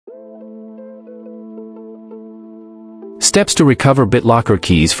Steps to recover BitLocker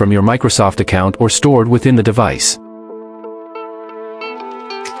keys from your Microsoft account or stored within the device.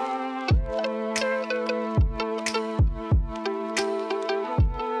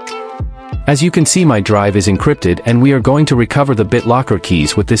 As you can see, my drive is encrypted and we are going to recover the BitLocker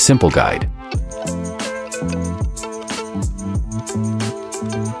keys with this simple guide.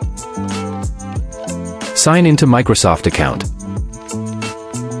 Sign into Microsoft account.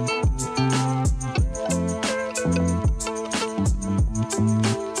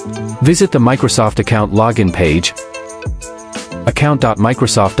 Visit the Microsoft account login page,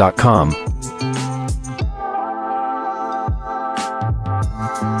 account.microsoft.com.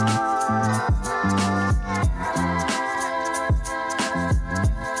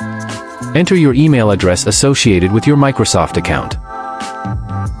 Enter your email address associated with your Microsoft account.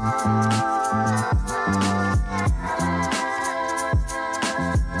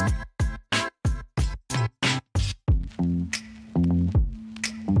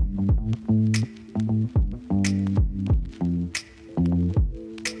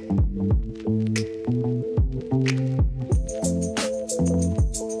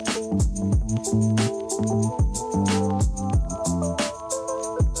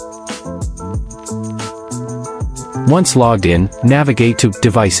 Once logged in, navigate to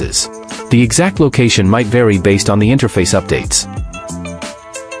Devices. The exact location might vary based on the interface updates.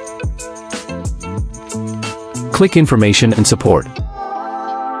 Click Information and Support.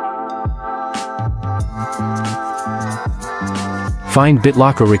 Find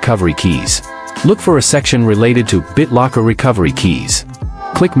BitLocker recovery keys. Look for a section related to BitLocker recovery keys.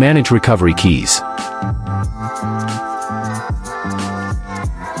 Click Manage recovery keys.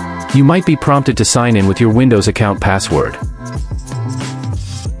 You might be prompted to sign in with your Windows account password.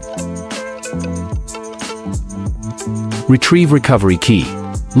 Retrieve recovery key.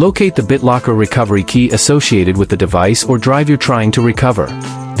 Locate the BitLocker recovery key associated with the device or drive you're trying to recover.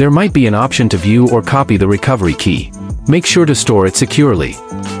 There might be an option to view or copy the recovery key. Make sure to store it securely.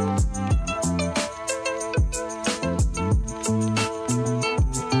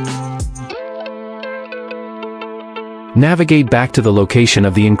 Navigate back to the location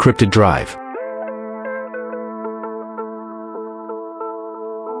of the encrypted drive.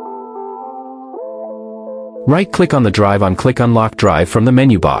 Right-click on the drive and click Unlock Drive from the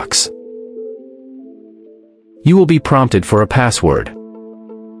menu box. You will be prompted for a password.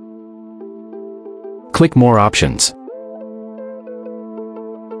 Click More Options.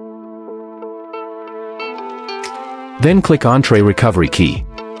 Then click Entree Recovery Key.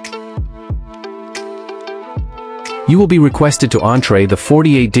 You will be requested to entree the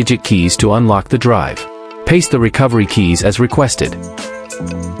 48-digit keys to unlock the drive. Paste the recovery keys as requested.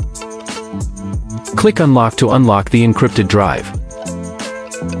 Click Unlock to unlock the encrypted drive.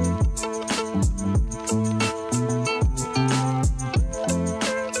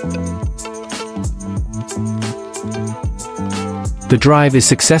 The drive is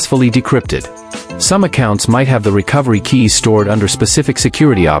successfully decrypted. Some accounts might have the recovery keys stored under specific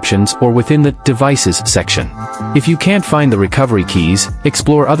security options or within the Devices section. If you can't find the recovery keys,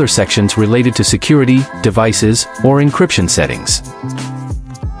 explore other sections related to security, devices, or encryption settings.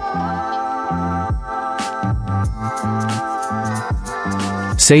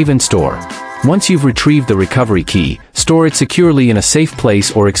 Save and store. Once you've retrieved the recovery key, store it securely in a safe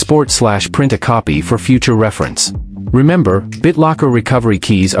place or export/print a copy for future reference. Remember, BitLocker recovery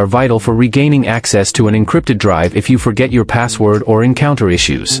keys are vital for regaining access to an encrypted drive if you forget your password or encounter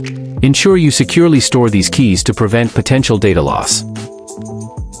issues. Ensure you securely store these keys to prevent potential data loss.